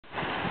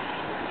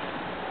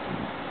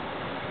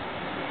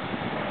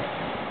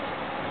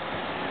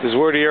This is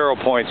where the arrow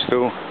points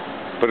to,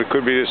 but it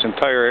could be this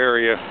entire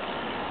area.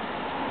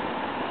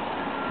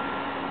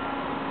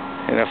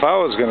 And if I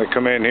was going to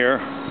come in here,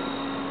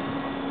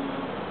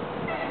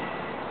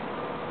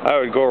 I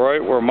would go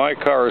right where my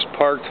car is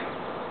parked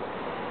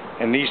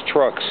and these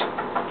trucks.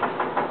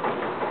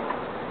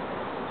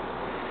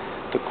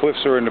 The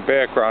cliffs are in the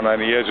background on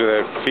the edge of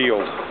that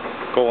field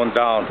going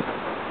down.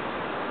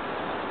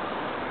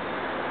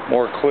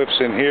 More cliffs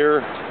in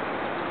here.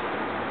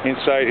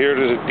 Inside here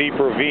there's a deep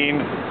ravine.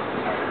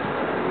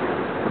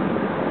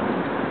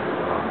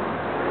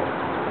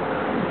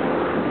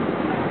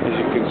 As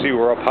you can see,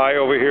 we're up high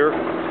over here.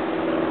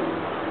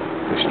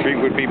 The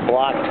street would be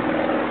blocked.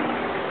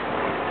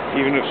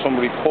 Even if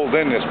somebody pulled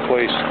in this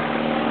place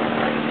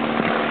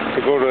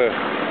to go to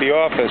the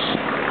office,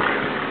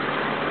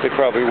 they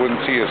probably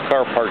wouldn't see his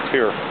car parked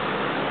here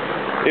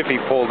if he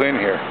pulled in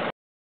here.